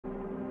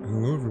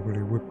Hello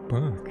everybody, we're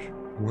back.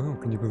 Wow,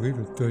 can you believe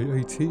it? Day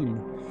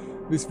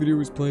 18. This video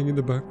is playing in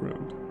the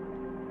background.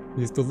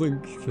 Here's the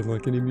link if you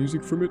like any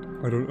music from it.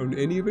 I don't own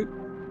any of it.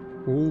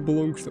 All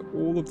belongs to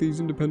all of these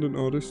independent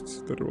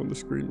artists that are on the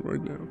screen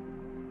right now.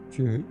 If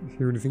you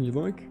hear anything you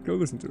like, go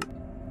listen to it.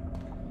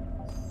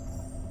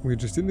 We're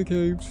just in the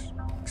caves,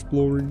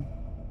 exploring,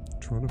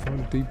 trying to find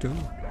a deep down.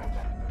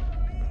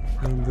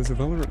 And there's a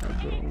Valorant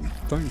ad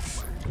though.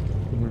 Thanks.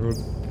 Oh my god,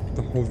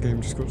 the whole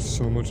game just got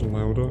so much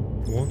louder.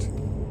 What?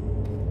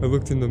 I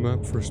looked in the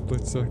map for a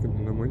split second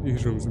and then my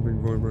eardrums are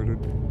being vibrated.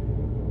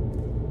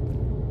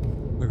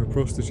 Like a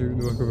prostitute in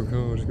the back of a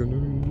car just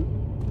going...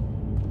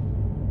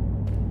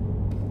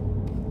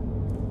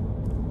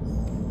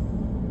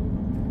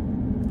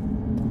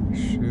 Holy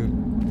shit.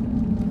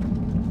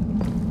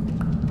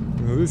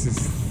 Now this is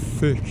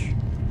thick.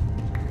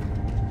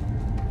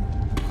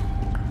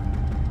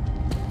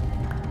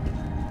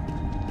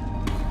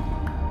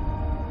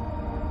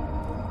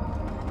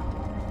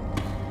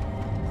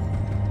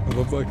 I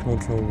love that I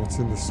can't tell what's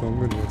in the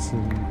song and what's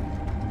in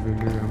the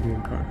new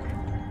ambient pack.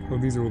 Oh,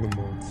 these are all the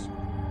mods.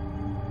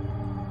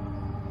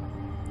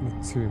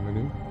 Not too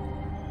many.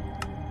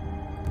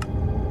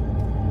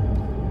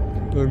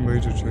 No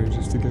major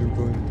changes to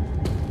gameplay.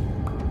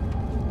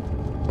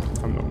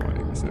 I'm not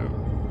writing this out.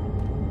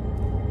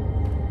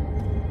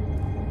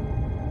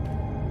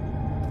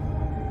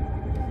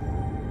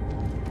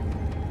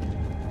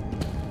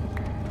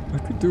 I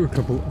could do a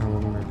couple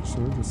hour-long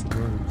episodes, I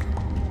suppose.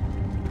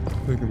 I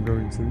think I'm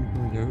going to,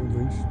 yeah, at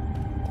least.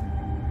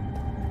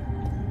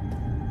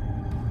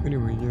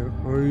 Anyway, yeah,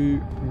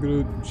 I'm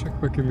gonna check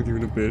back in with you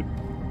in a bit,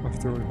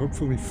 after I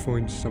hopefully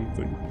find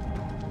something.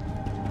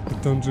 A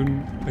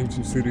dungeon,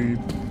 ancient city,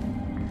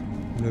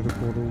 nether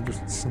portal,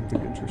 just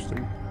something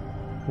interesting.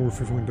 Or if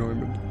we find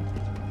diamond.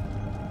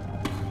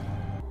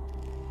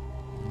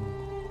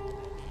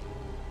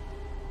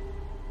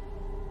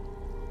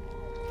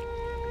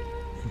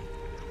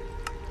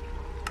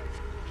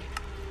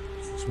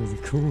 This is really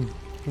cool.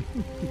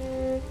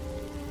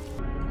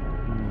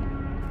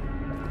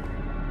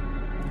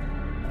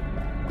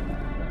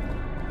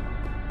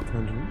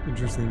 Kind of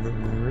interesting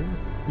looking area.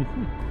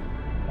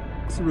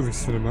 It's a really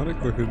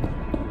cinematic looking.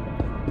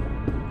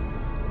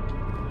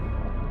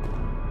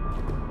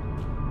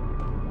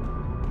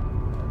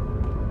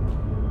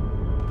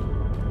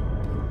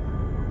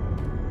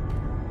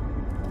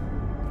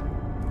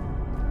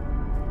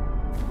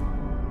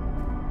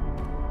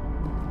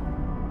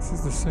 This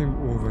is the same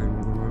ore vein,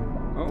 by the way.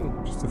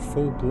 Oh, just a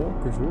full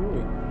block as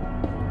well.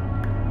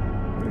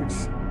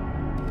 Nice.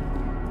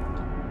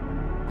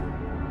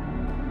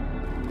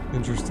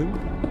 Interesting.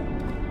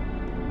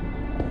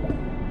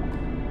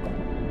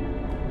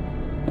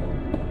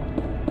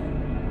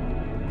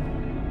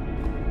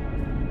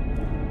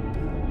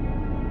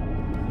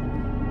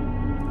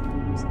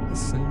 Is it the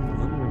same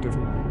one or a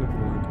different one? Never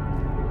mind.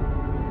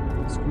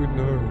 Squid,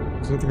 no.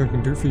 There's nothing I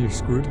can do for you,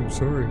 Squid. I'm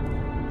sorry.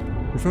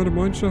 We found a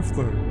mine shaft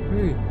though.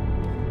 Hey.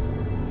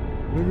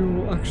 Maybe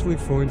we'll actually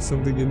find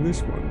something in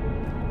this one.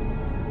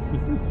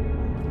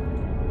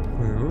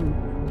 I hope.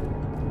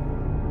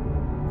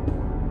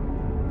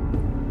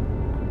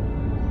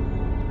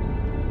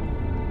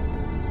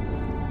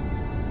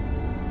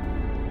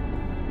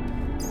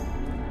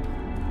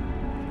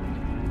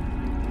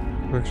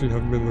 I actually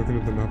haven't been looking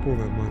at the map all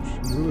that much.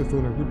 I really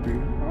thought I would be.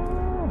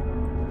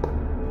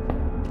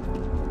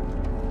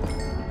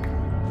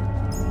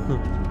 Huh.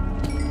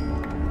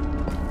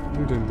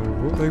 They didn't know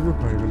what they were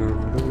paving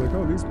over. They were like,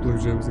 oh, these blue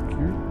gems are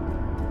cute.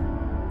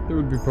 They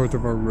would be part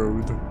of our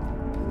road.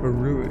 Oh,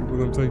 really?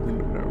 Well, I'm taking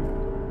them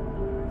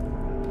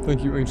now.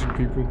 Thank you, ancient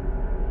people.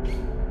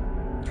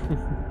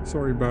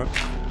 Sorry, Bat.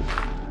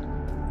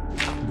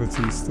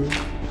 Batista.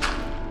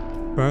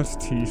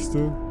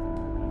 Batista.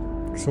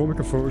 So I'll make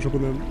a Photoshop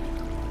of them.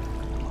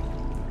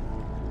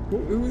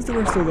 Well, who was the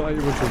rest of the 8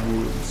 bunch of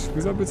wolves?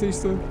 Was that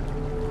Batista?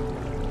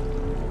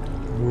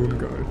 Worm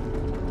guy.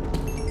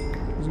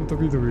 Wasn't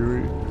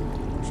WWE.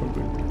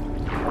 Something.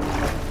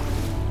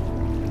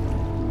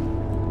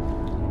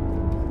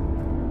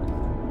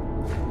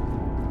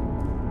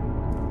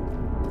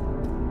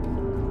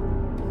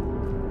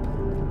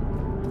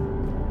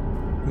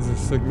 There's a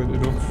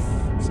segmented off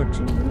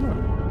section. Look at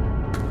that.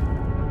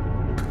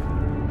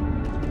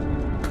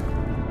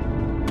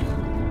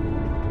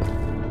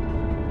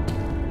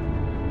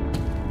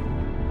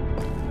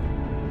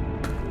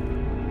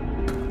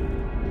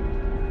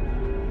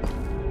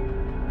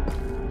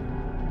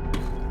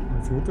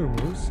 There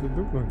was. It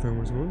looked like there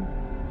was one.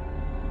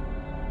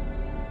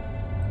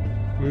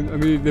 I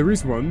mean, there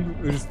is one.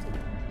 It's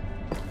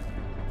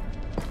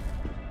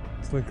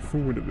like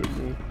forward a bit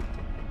more.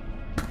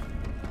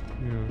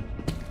 Yeah.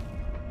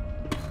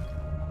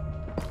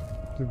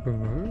 Is it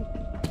below?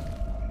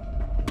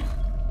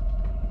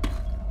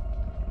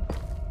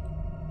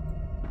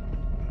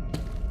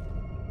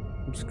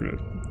 I'm just gonna.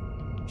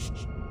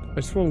 I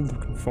just want to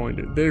look and find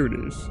it. There it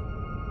is.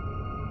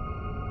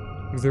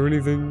 Is there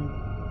anything?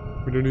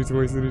 We don't need to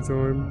waste any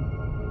time.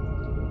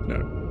 No.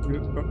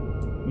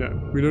 No,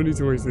 we don't need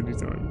to waste any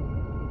time.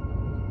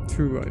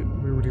 too late.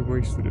 We already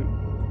wasted it.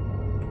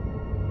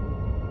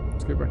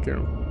 Let's get back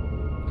out.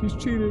 He's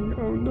cheating.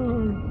 Oh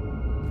no.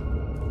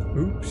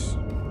 Oops.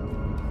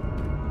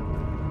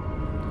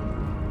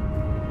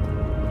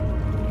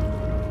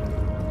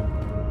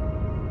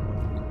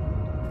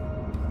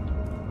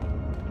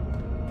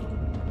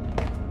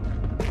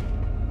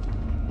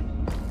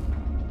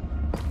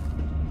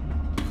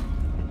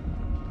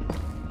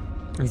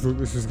 I thought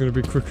this was going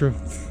to be quicker.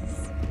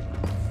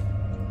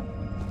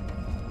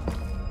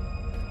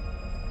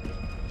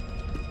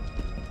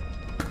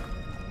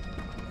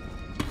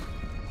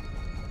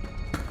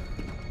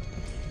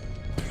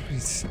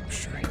 It's so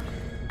straight.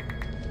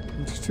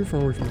 I'm just too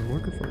far away from the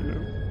microphone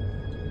now.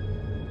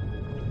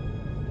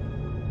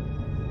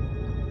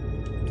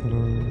 Ta-da.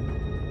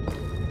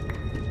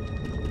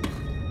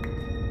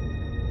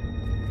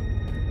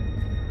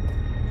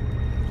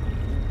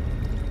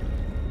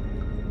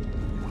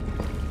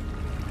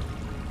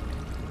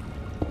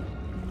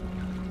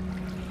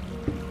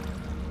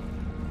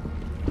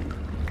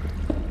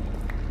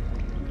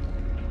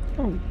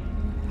 Oh.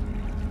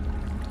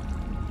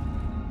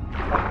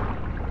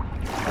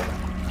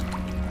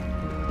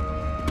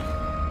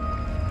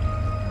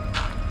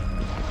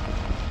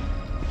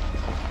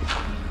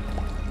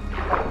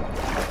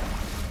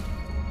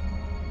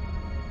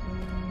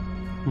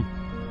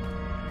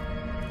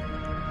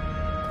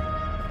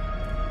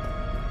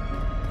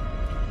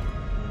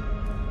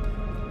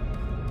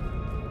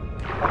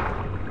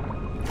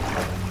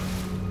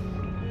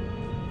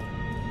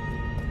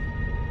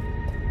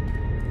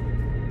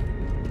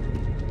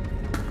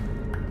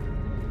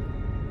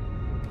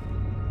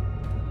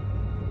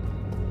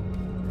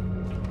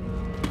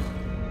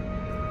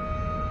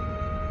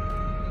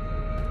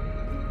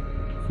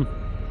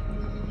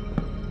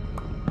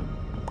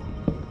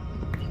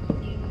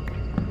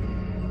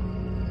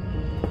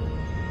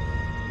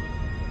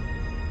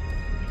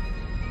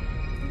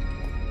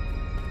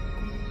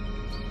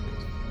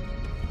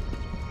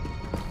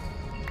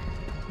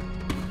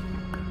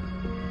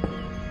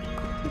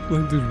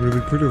 Blended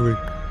really prettily.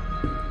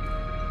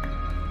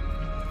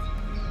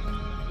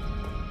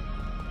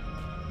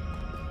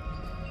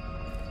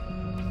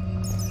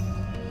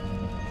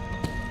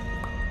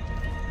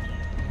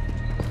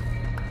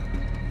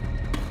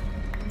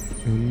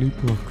 Only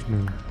block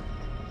now.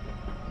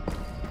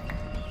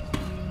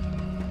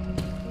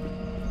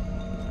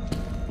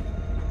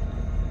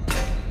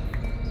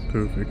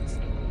 Perfect.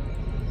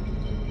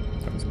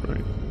 That's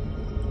great.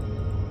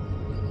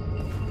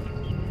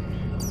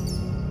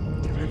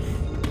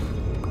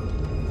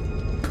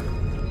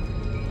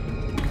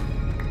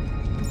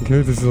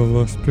 Okay, this is our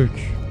last pick,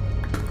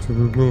 so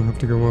we will have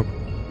to go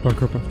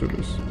back up after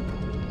this.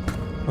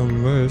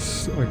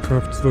 Unless I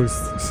craft those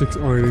 6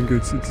 iron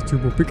ingots into 2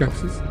 more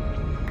pickaxes.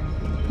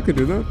 I could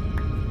do that.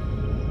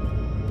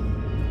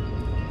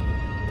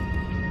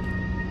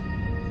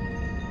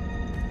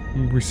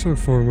 We're so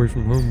far away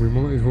from home, we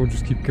might as well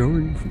just keep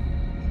going.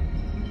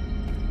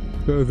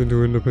 Better than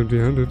to end up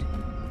empty-handed.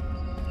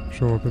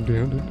 Show up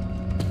empty-handed.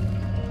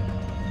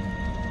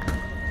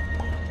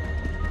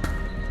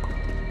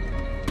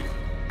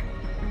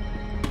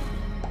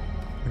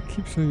 I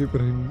keep saying it,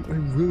 but I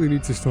really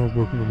need to start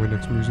working on my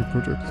next music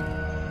project.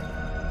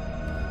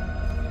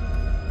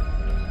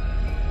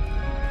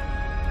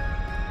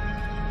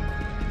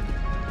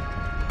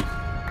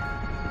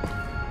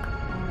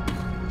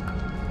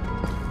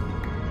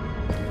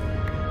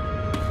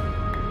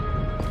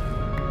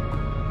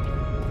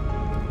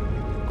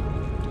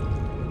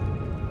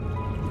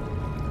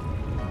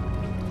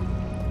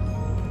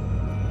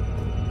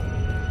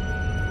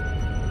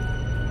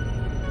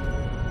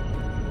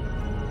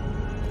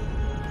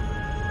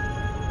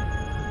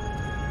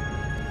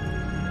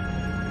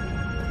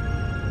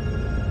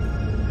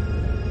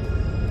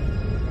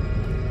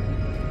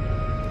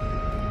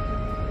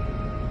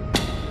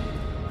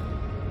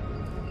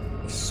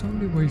 So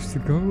many ways to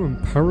go, I'm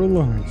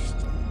paralyzed.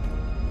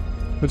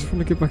 I just want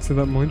to get back to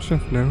that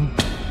mineshaft now.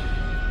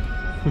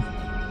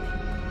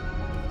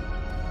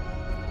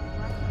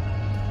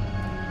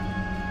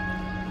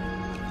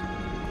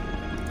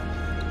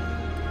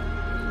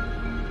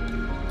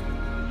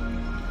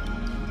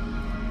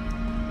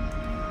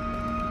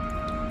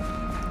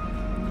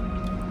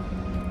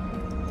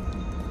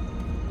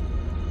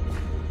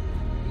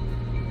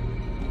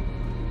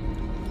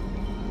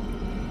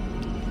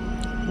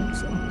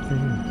 What's up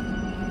there?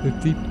 The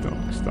deep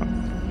dark stuff.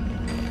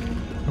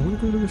 I want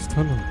to go to this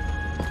tunnel.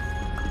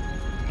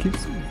 It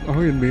keeps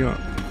eyeing me up.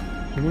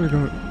 I want to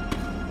go.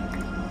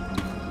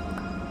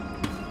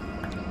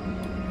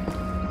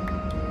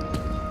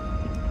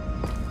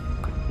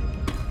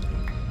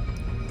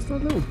 It's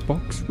that little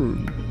box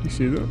room. You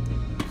see that?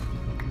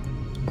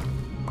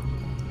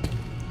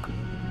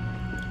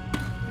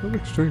 That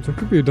looks strange. That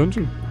could be a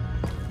dungeon.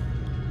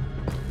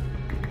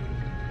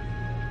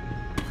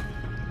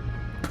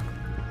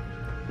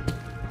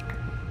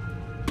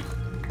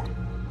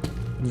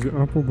 Is it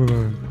up or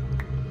below?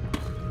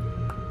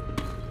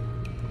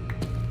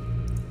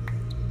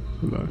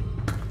 Below.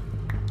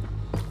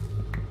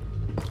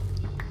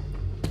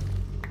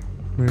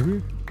 Maybe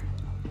maybe?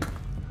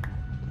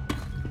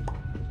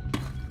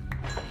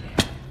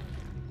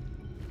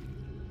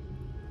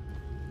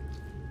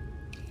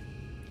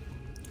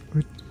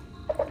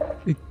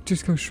 It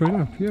just goes straight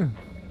up, yeah.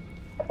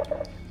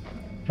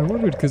 I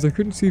wondered because I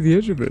couldn't see the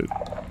edge of it.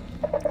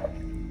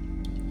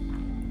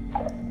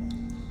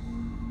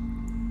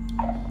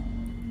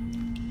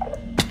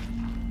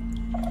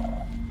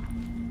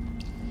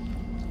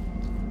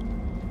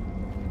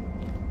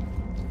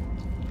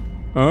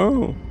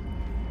 Oh.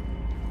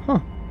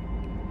 Huh.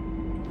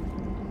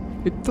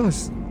 It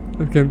does.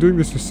 Okay, I'm doing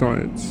this for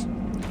science.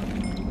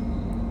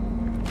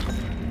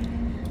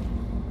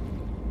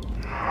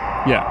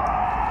 Yeah.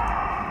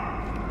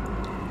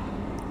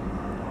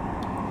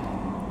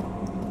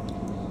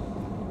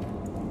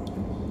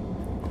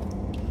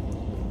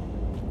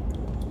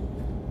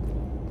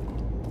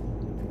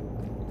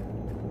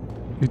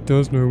 It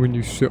does know when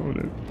you sit on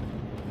it.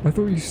 I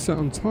thought you sat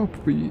on top,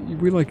 but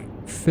we like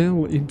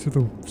fell into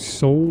the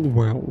soul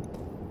well.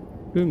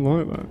 Didn't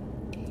like that.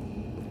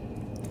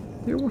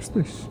 Yeah, what's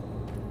this?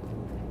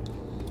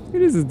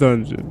 It is a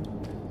dungeon.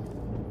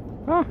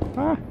 Ah,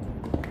 ah.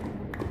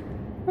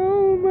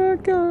 Oh my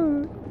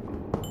god.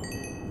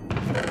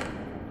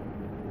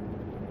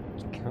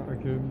 Cat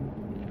again.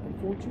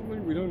 Unfortunately,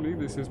 we don't need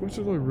this as much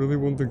as I really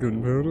want the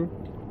gunpowder.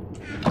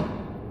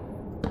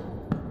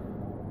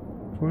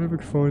 If I ever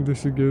find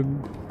this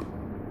again,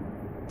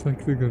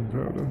 take the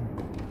gunpowder.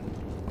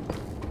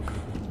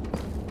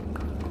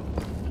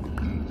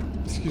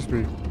 Excuse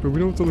me, but we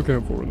know what to look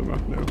out for on the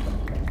map now.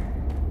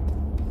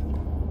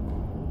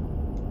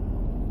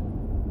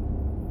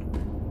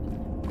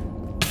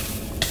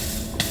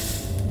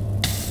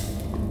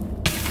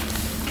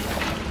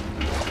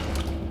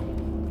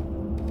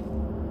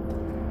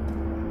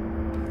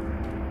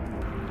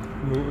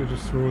 No, I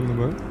just threw on the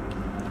map.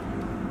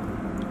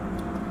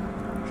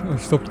 I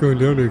stopped going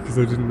down here because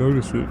I didn't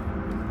notice it.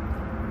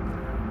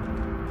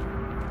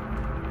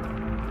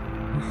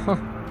 Aha!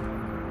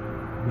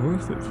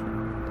 Worth it.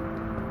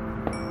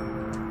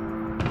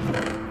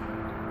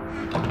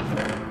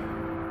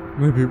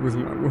 Maybe it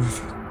wasn't that worth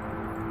it.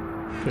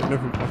 Okay,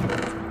 never mind.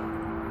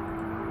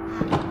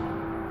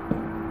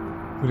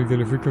 But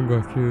again, if we come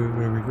back here,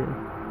 there we go.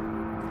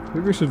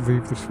 Maybe I should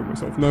leave this for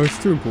myself. No, it's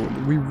too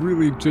important. We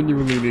really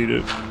genuinely need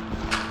it.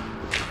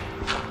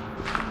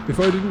 If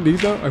I didn't need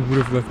that, I would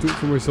have left it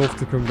for myself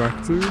to come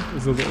back to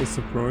as a little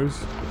surprise,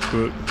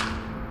 but...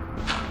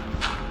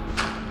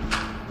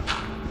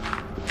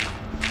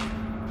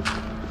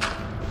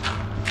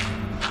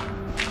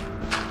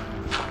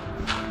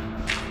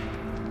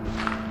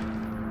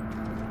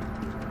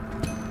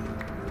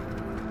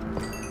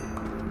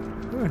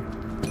 yeah.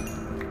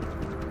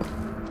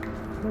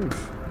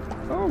 Nice.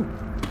 Oh!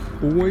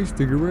 Always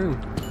dig around.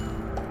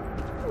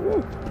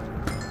 Whoa.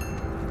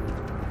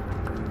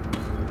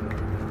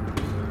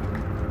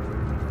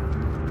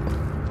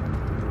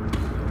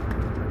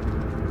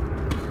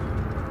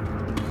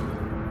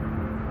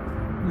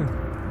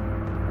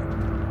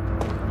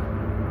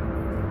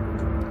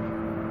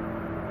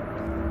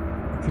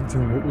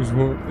 Tell what was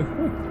what.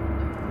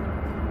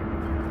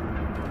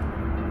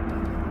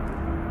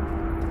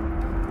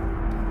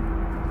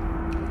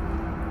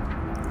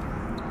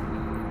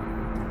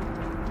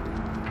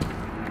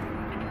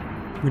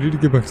 We need to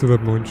get back to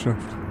that mine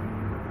shaft.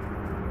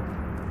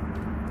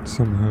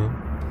 Somehow.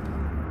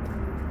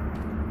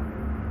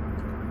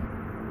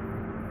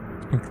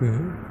 It's back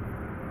there.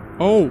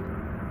 Oh!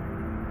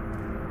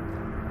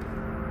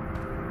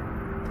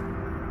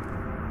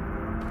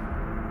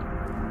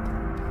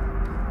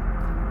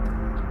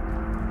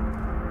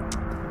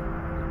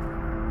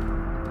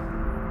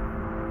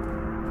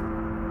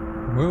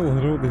 Well, I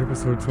don't know what the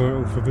episode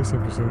title for this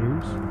episode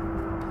is.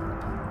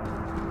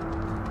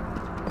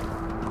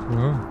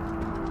 Wow.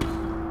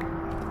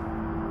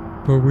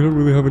 Well, we don't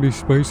really have any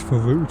space for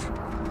loot.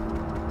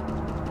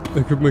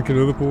 I could make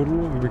another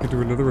portal and we could do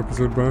another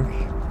episode back.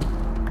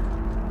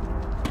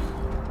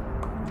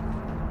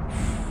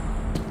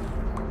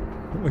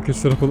 I could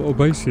set up a little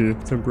base here,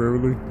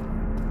 temporarily.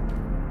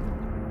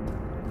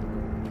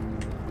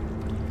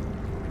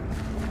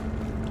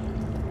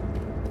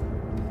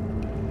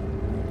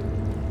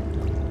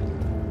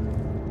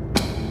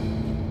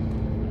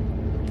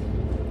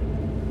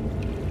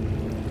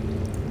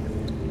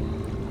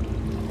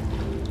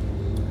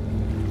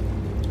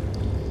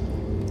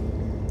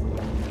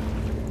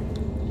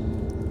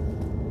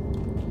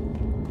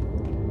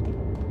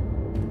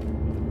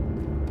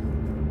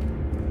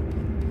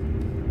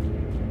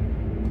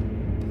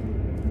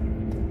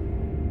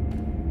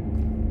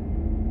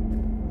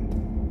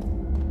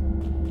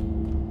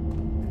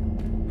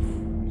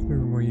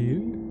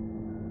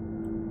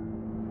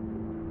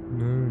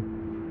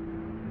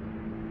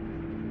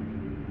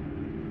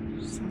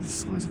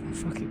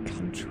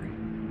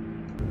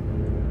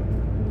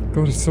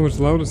 God, it's so much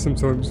louder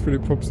sometimes when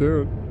it pops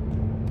out.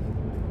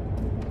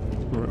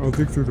 Alright, I'll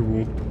dig through the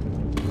wall.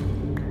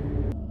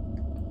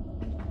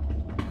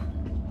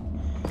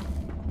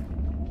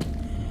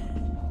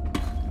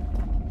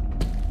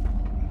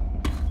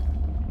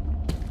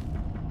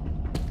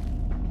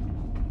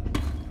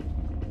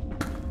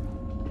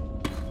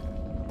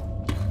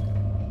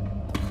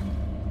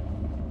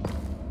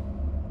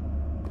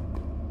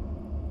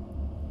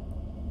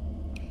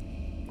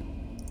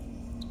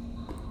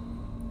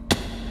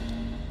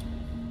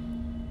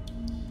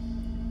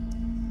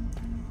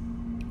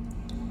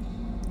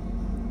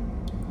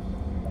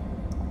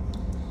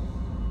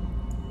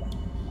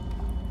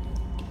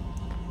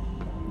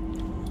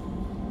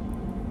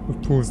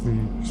 pause the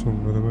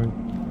song, by the way.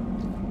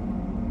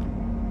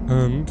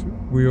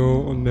 And we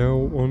are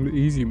now on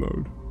easy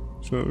mode,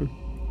 so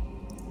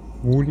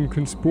Warden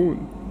can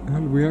spawn.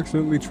 And we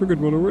accidentally triggered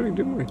one already,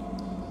 didn't we?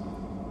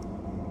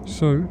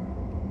 So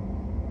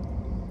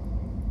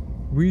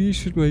we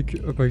should make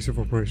a base of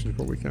operations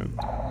what we can.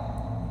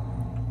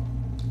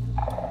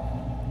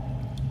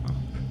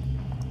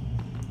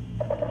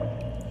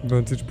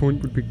 Vantage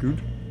point would be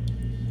good.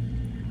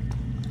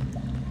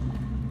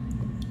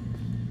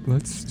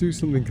 Let's do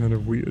something kind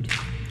of weird.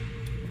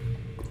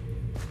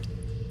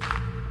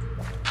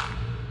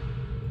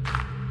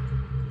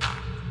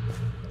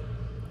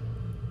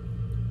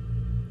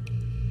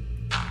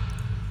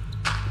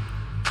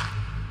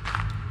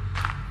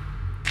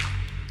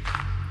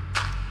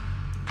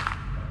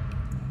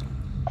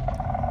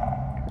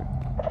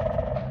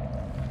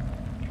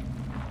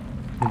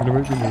 You're gonna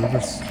make me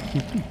nervous.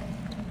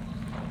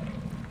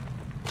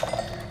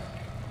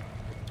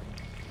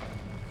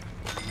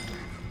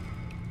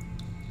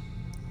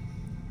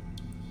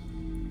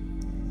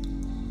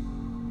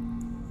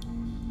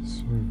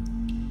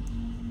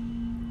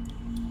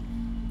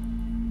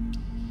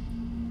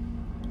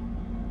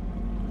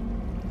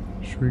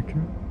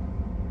 Shrieker,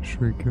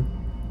 Shrieker,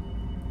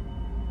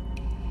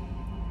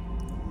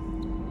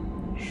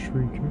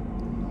 Shrieker.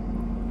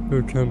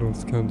 Oh,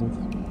 candles, candles.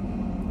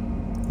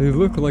 They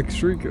look like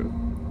Shrieker.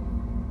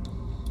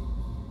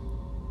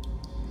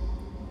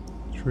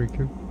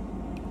 Shrieker.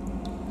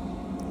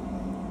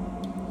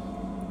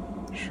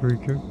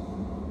 Shrieker.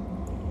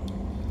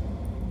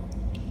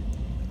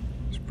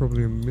 There's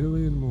probably a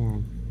million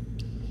more.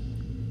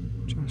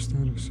 Just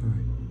out of sight.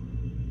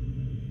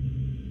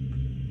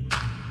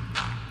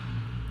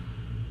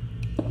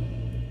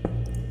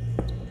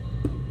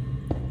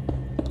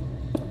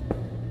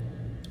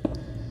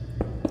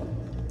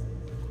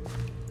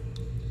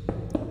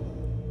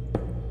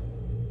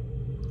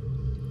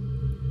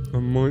 I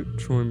might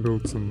try and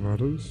build some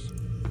ladders.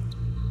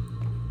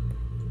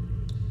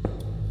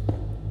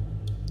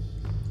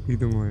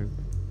 Either way,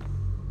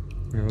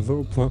 we have a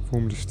little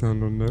platform to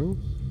stand on now.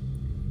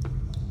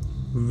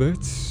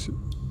 Let's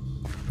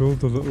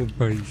build a little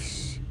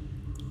base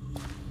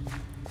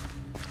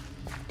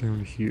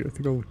down here. I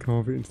think I'll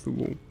carve it into the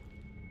wall.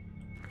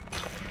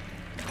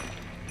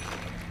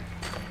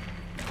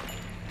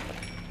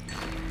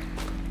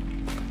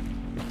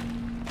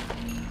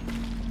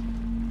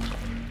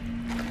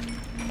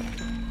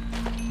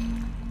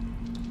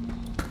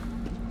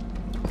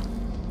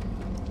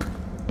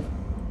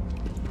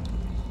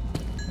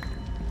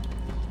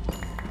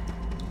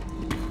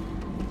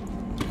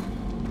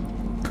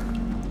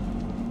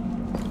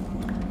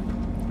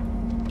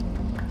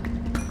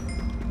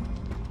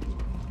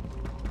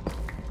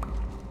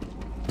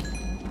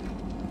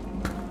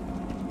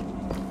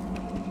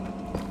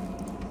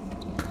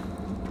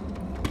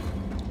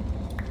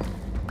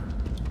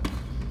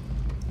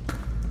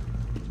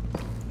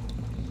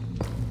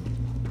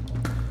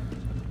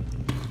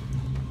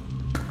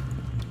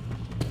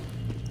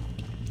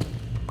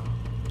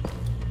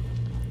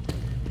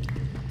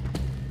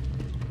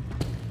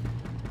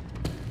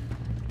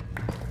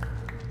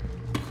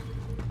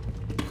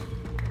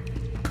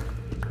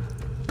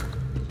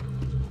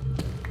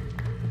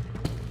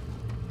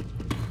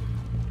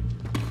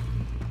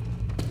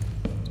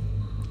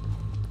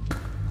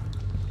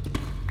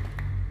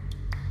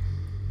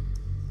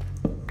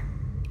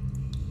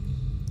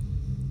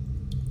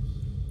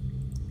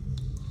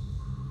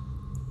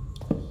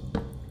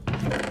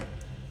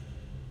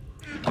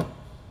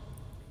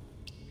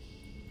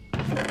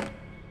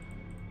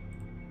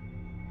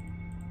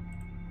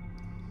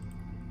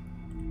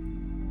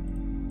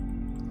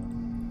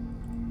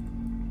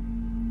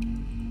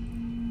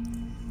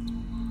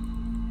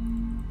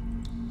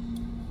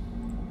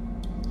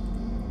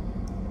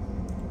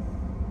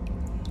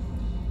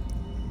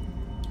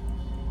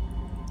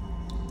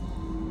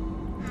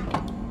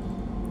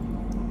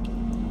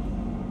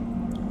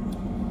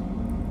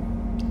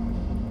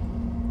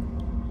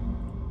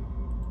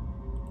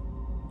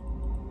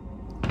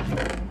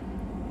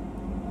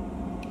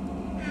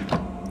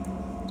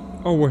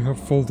 Oh, I have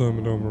full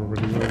diamond armor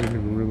already. I didn't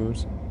even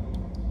realize.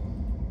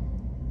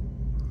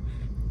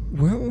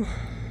 Well,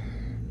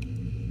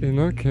 in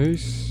that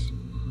case,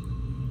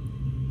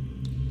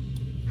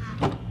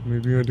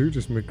 maybe I do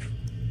just make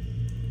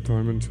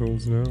diamond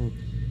tools now.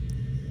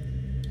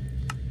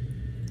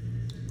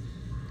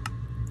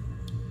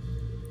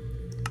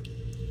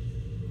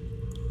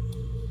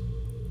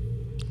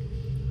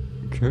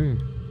 Okay.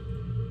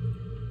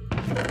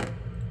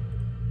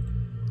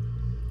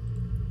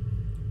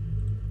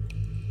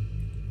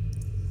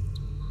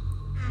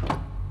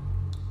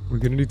 We're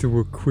gonna need to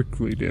work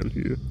quickly down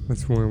here.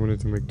 That's why I wanted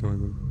to make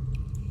diamond.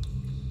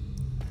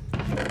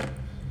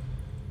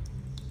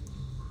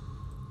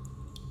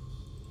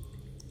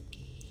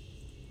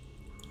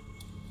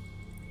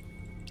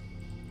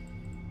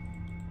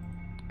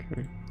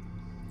 Okay.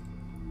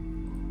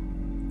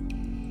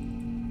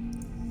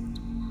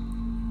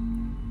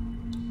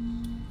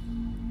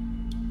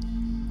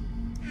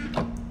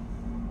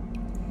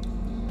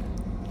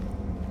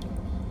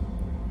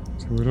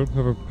 Okay, we don't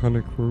have a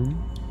panic room.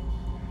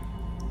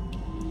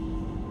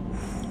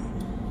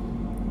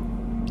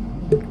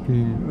 I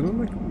don't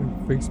like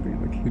my face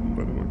being like hidden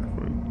by the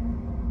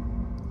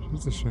microphone.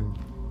 It's a shame.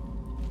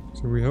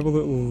 So we have a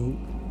little,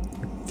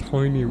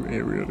 tiny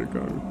area to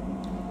go.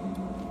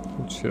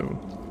 And chill.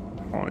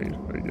 Hide,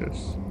 I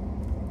guess.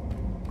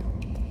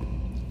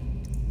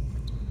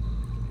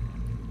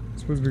 I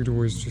suppose we could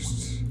always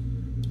just...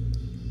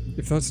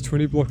 If that's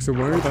 20 blocks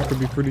away, that could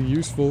be pretty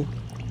useful.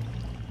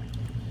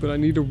 But I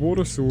need a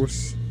water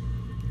source.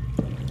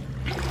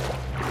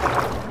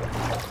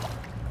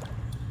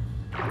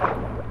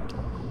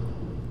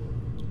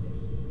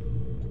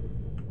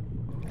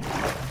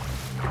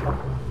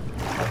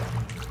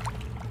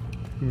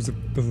 Was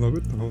it below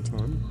it the whole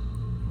time?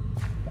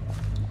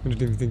 I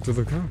didn't even think to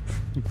look up.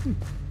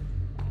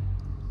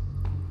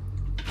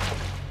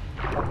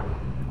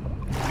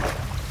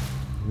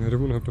 Yeah, I don't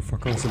want to have to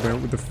fuck ass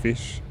about with the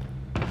fish.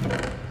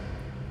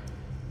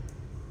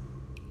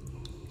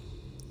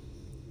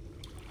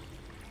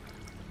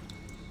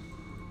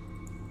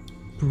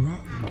 Bro.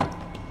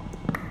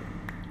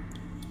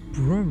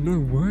 Bro, no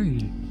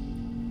way.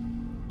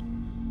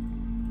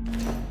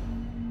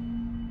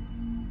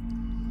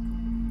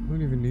 I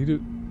don't even need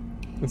it.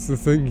 That's the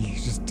thing, you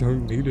just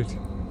don't need it.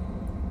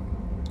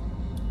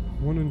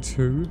 1 and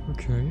 2,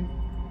 okay.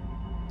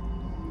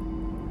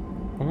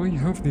 I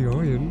have the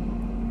iron.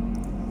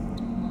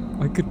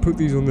 I could put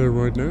these on there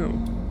right now.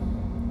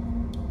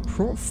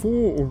 Prot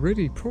 4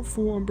 already. Prot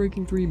 4,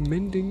 Unbreaking 3,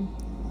 Mending.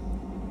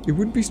 It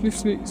wouldn't be Swift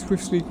Sneak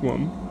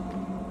 1.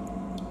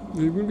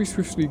 It wouldn't be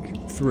Swift Sneak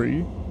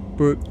 3,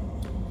 but...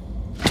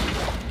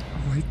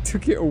 Oh, I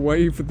took it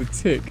away for the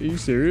tick. Are you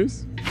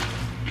serious?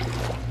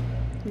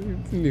 I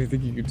didn't even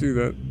think you could do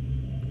that.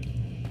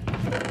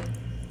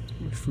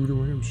 Put my food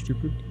away, I'm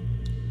stupid.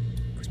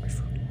 Where's my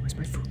food? Where's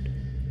my food?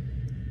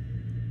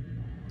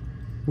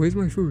 Where's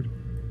my food?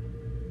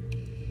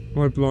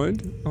 Am I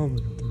blind? Oh my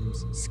god, there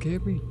is. It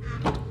scared me.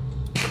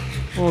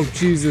 Oh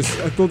Jesus,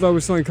 I thought that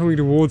was something coming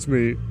towards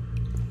me.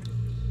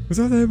 Was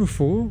that there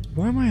before?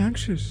 Why am I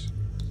anxious?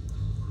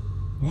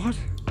 What?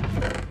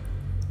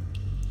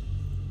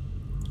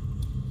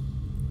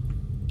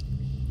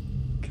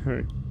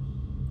 Okay.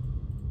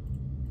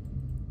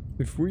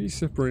 If we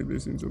separate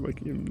this into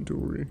like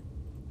inventory,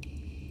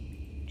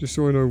 just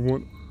so I know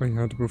what I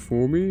had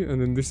before me,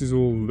 and then this is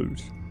all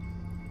loot.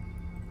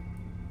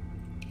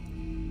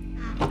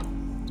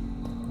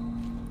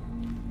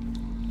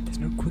 There's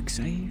no quick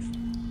save.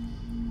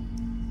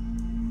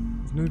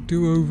 There's no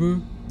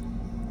do-over.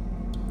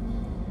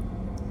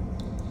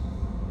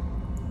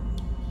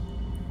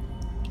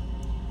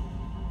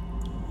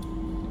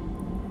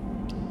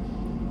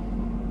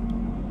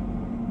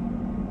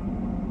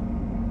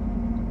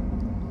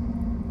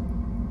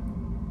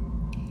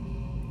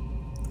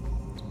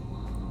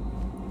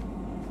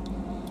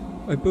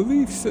 I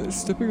believe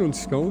stepping on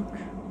Skulk.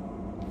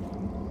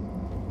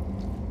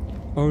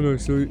 Oh no,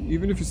 so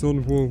even if it's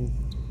on wall,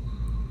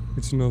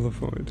 it's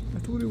nullified. I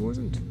thought it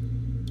wasn't.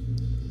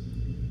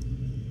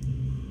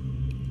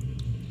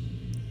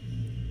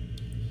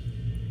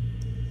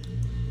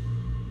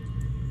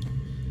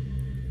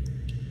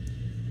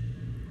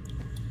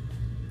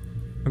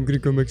 I'm gonna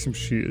go make some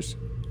shears.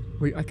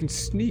 Wait, I can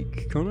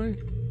sneak, can't I?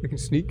 I can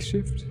sneak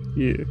shift?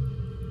 Yeah.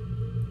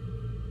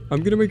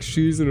 I'm gonna make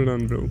shears and an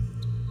anvil.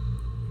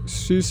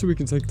 Shears so we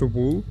can take the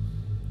wool,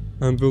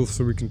 anvil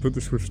so we can put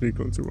the swift sneak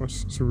onto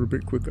us, so we're a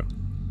bit quicker.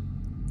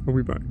 Are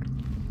we back?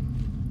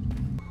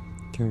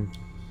 Okay.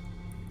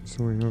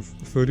 So I have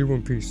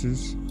 31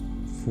 pieces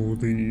for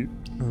the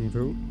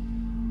anvil,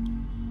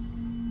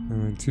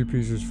 and 2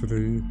 pieces for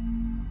the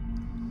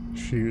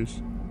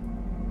shears.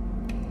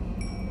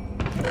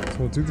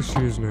 So I'll do the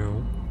shears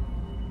now.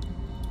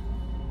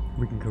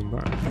 We can come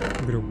back.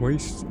 I'm gonna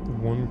waste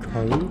 1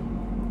 coal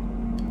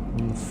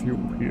on the fuel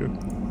here,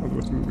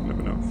 otherwise we wouldn't have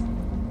enough.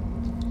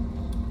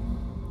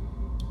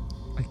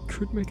 I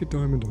could make a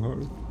diamond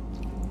hoe.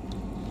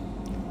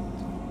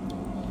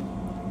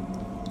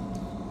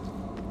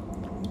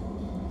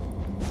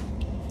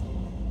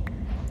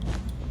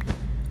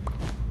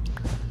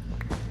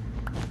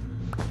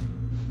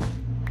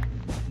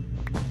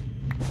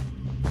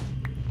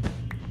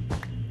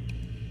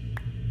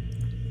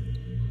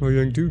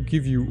 Mojang do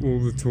give you all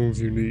the tools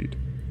you need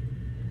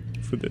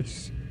for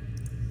this,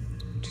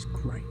 which is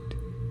great.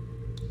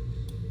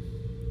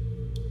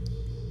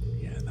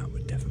 Yeah, that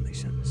would definitely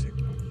send a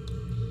signal.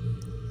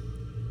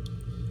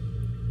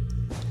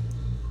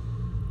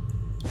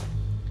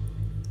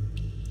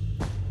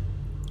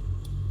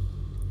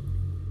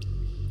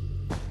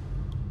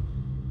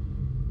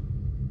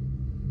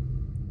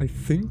 I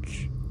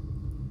think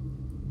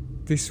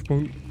this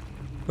won't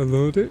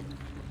alert it.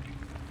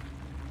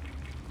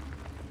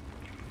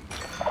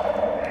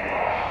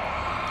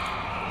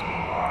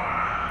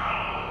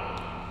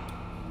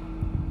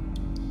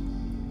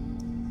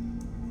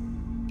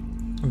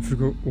 I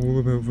forgot all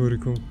about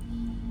vertical.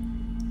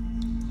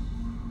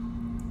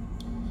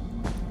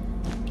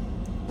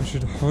 I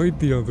should hide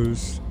the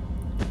others.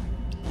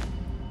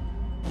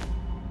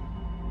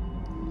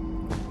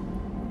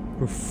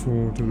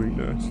 before doing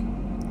that.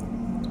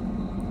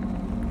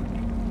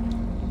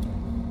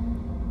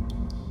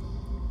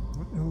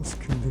 What else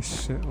can this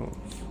set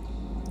off?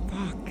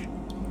 Fuck!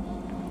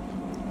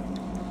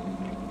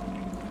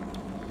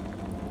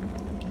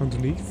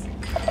 Underneath?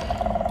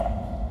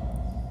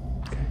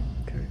 Okay,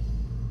 okay.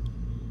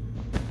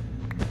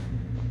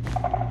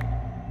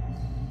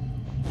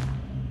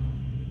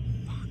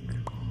 Fuck.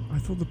 I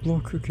thought the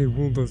block... Okay,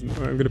 wall doesn't...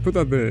 Right, I'm gonna put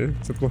that there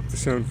to block the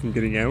sound from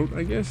getting out,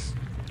 I guess.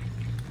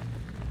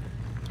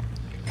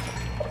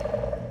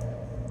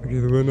 Okay,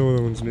 there were no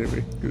other ones near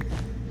me. Good.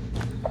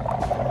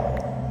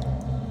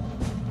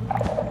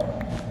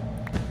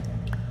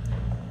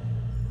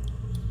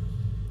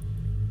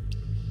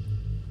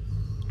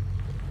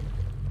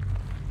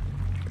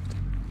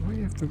 Why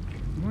you have to...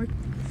 Why...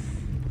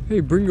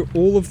 Hey, bring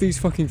all of these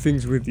fucking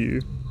things with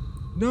you.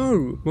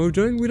 No,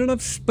 Mojang, we don't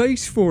have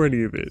space for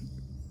any of it.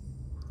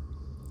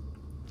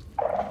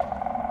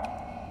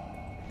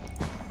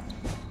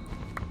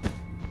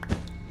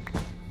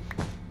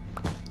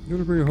 You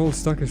gotta bring a whole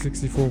stack of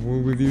 64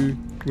 wool with you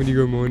when you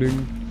go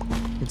mining,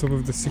 on top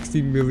of the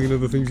 60 million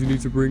other things you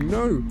need to bring.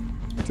 No! Do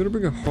you want to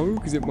bring a hoe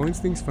because it mines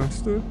things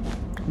faster?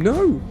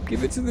 No!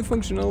 Give it to the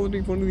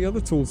functionality of one of the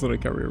other tools that I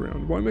carry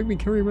around. Why make me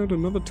carry around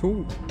another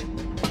tool?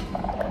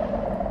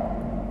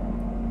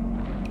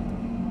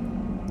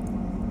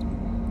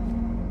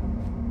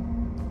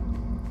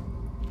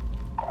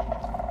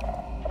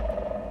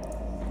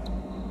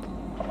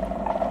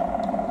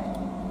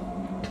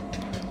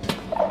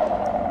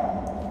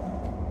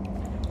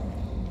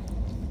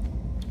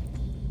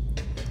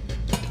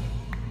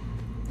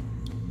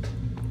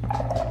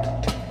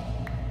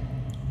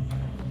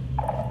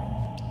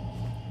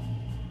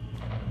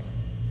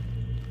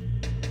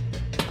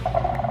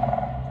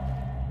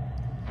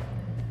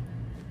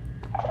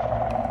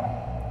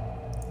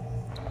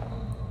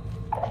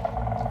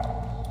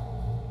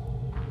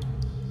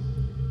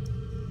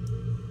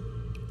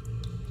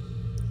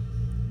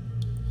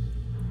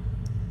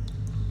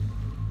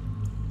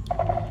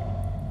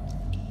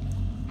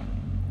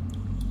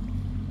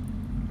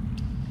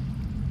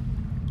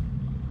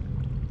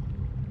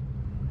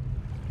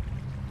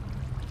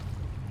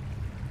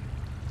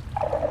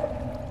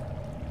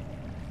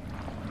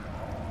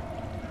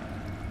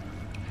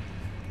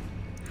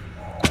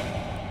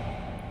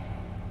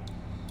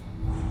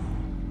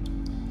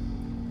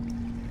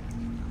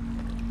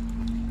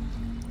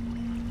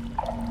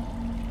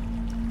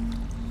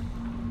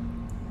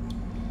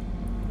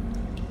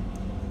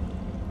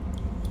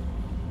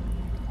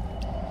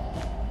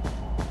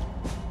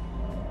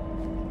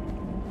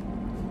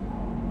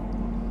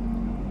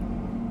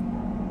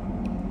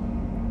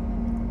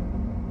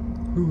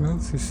 Who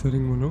else is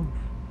setting one off?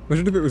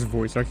 Imagine if it was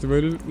voice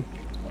activated.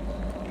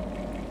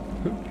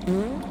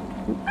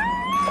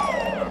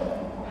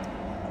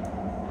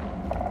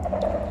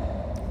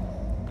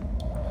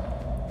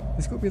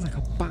 There's got to be like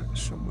a bat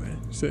somewhere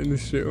setting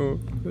this shit off.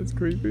 That's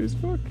creepy as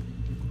fuck.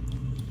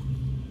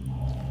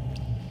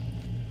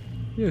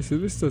 Yeah, so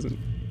this doesn't.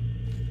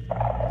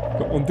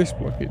 But on this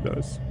block it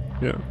does.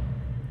 Yeah.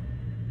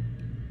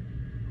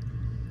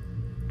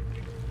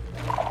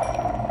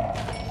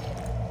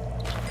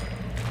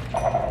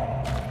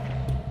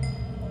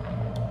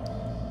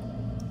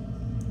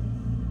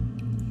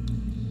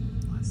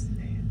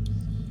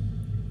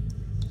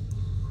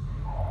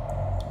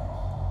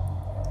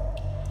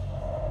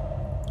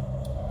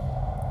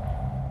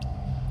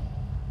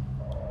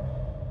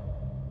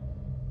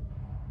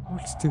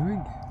 What's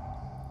doing?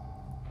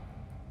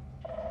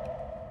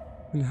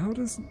 And how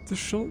does the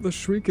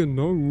shrieker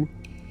know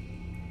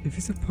if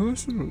it's a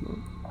person or not?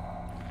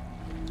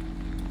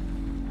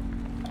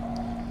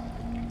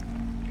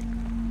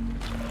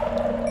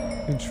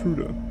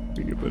 Intruder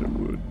being a better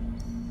word.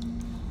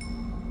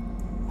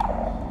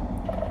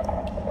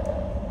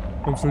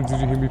 I'm sorry, did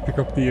you hear me pick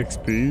up the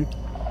XP?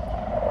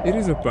 It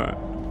is a bat.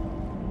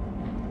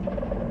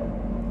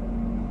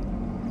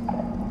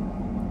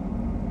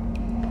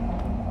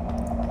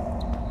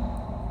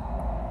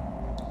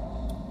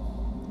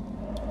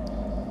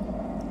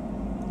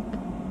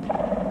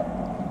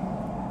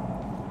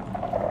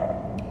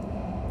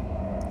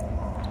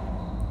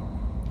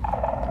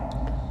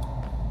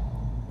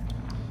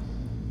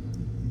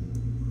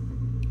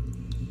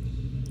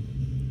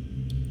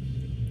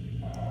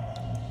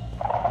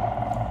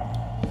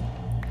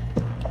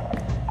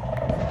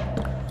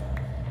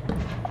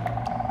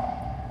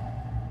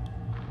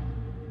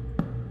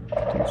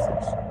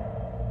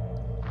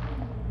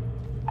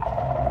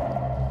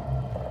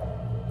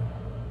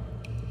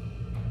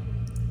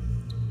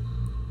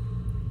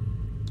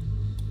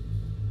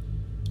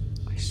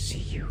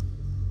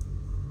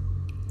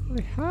 I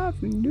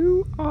have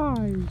new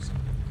eyes.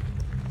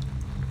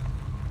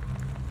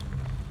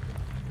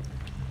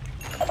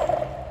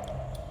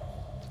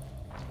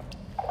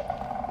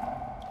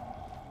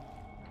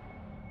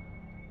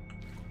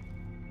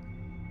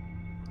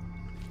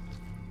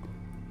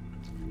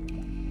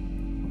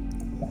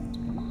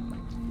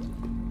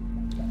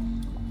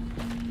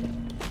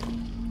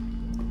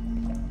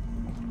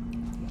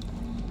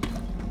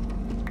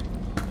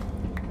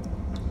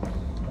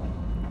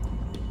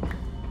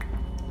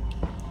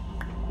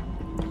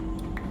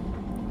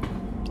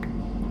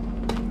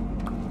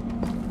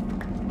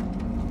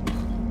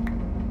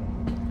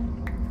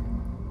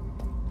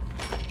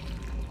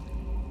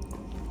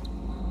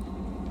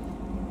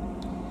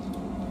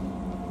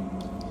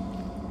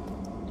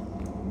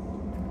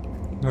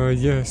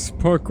 Yes,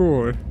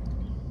 parkour.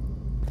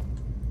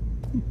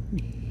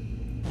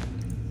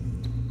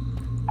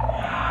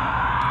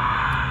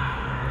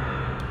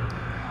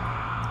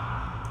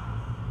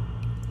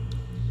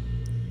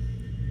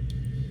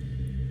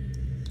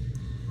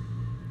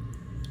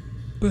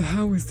 But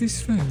how is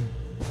this fair?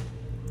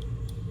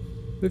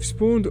 They've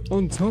spawned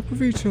on top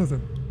of each other.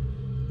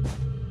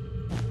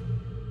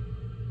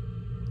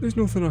 There's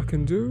nothing I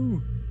can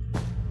do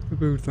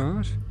about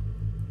that.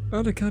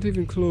 And I can't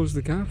even close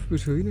the gap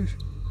between it.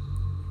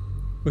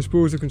 I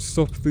suppose I can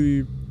stop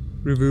the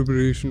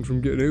reverberation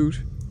from getting out.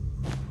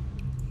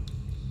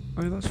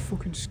 Aye, that's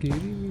fucking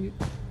scary.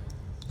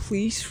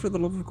 Please, for the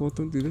love of God,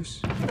 don't do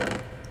this.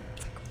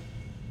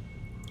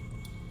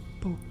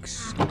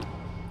 Bugs.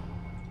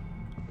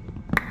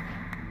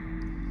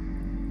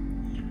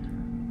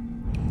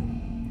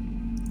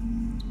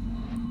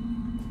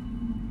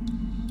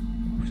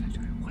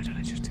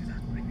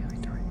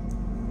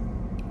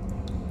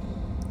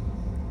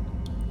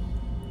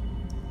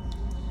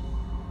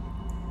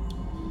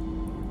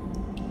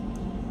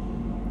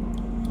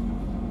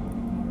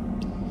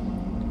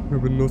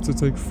 But not to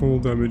take full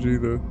damage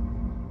either.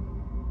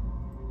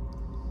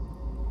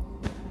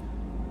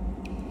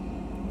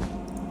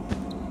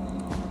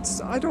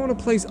 I don't want a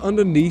place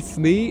underneath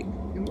me.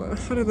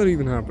 How did that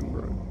even happen,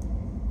 bro?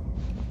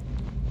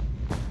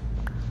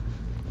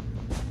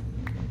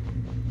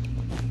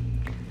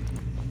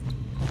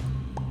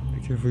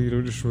 Be careful you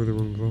don't destroy the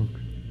wrong clock.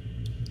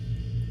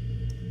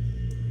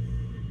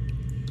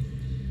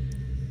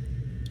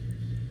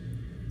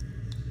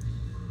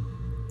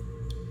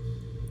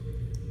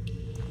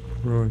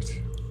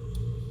 Right.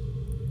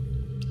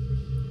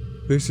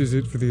 This is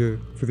it for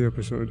the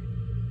episode.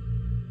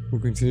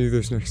 We'll continue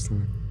this next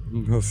time.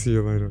 I'll see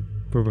you later.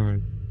 Bye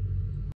bye.